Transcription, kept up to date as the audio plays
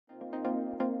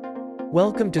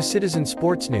Welcome to Citizen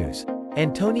Sports News.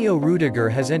 Antonio Rudiger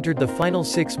has entered the final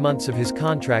 6 months of his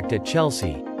contract at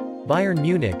Chelsea. Bayern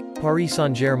Munich, Paris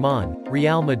Saint-Germain,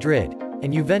 Real Madrid,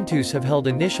 and Juventus have held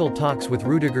initial talks with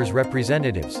Rudiger's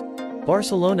representatives.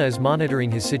 Barcelona is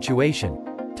monitoring his situation.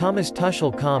 Thomas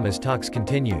Tuchel calm as talks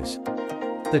continues.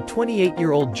 The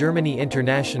 28-year-old Germany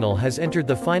international has entered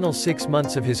the final 6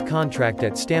 months of his contract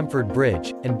at Stamford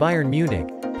Bridge, and Bayern Munich,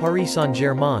 Paris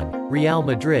Saint-Germain, Real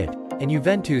Madrid, and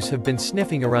Juventus have been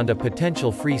sniffing around a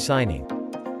potential free signing.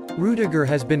 Rudiger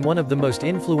has been one of the most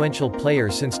influential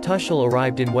players since Tuchel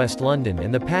arrived in West London,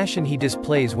 and the passion he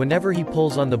displays whenever he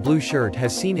pulls on the blue shirt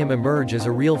has seen him emerge as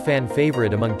a real fan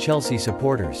favorite among Chelsea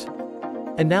supporters.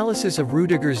 Analysis of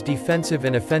Rudiger's defensive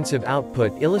and offensive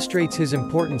output illustrates his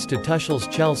importance to Tuchel's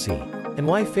Chelsea, and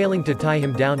why failing to tie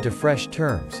him down to fresh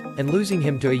terms, and losing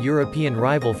him to a European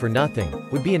rival for nothing,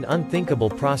 would be an unthinkable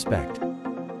prospect.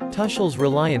 Tuchel's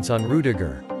reliance on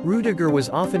Rudiger. Rudiger was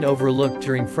often overlooked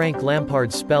during Frank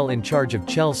Lampard's spell in charge of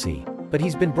Chelsea, but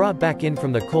he's been brought back in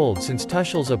from the cold since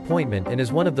Tuchel's appointment and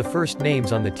is one of the first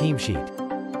names on the team sheet.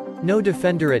 No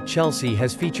defender at Chelsea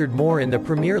has featured more in the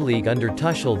Premier League under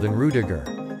Tuchel than Rudiger.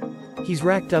 He's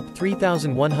racked up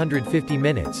 3,150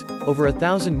 minutes, over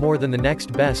 1,000 more than the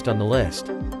next best on the list.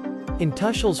 In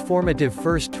Tuchel's formative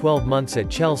first 12 months at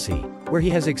Chelsea, where he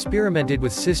has experimented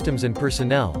with systems and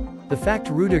personnel, the fact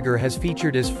Rudiger has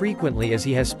featured as frequently as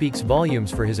he has speaks volumes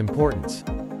for his importance.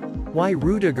 Why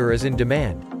Rudiger is in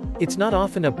demand. It's not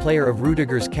often a player of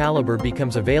Rudiger's caliber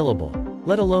becomes available,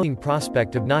 let alone the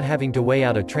prospect of not having to weigh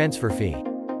out a transfer fee.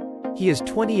 He is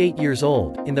 28 years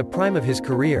old, in the prime of his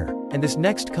career, and this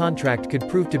next contract could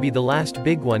prove to be the last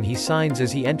big one he signs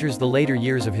as he enters the later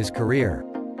years of his career.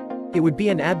 It would be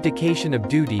an abdication of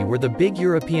duty were the big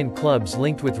European clubs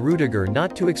linked with Rudiger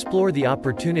not to explore the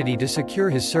opportunity to secure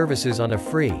his services on a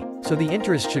free, so the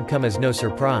interest should come as no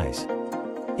surprise.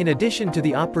 In addition to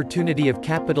the opportunity of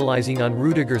capitalizing on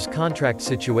Rudiger's contract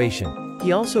situation,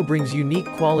 he also brings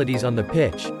unique qualities on the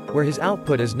pitch, where his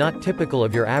output is not typical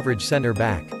of your average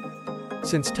center-back.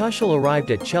 Since Tuchel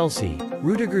arrived at Chelsea,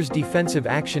 Rudiger's defensive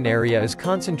action area is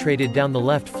concentrated down the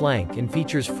left flank and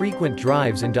features frequent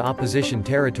drives into opposition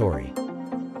territory.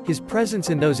 His presence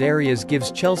in those areas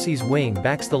gives Chelsea's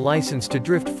wing-backs the license to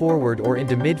drift forward or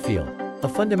into midfield, a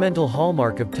fundamental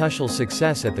hallmark of Tuchel's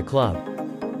success at the club.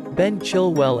 Ben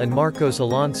Chilwell and Marcos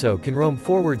Alonso can roam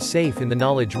forward safe in the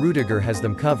knowledge Rudiger has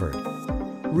them covered.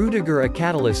 Rudiger a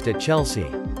catalyst at Chelsea.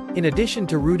 In addition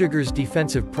to Rudiger's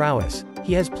defensive prowess,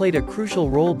 he has played a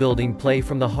crucial role building play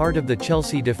from the heart of the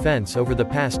Chelsea defense over the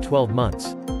past 12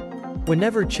 months.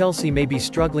 Whenever Chelsea may be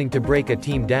struggling to break a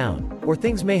team down, or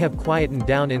things may have quietened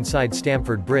down inside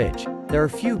Stamford Bridge, there are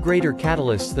few greater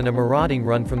catalysts than a marauding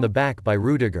run from the back by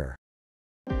Rudiger.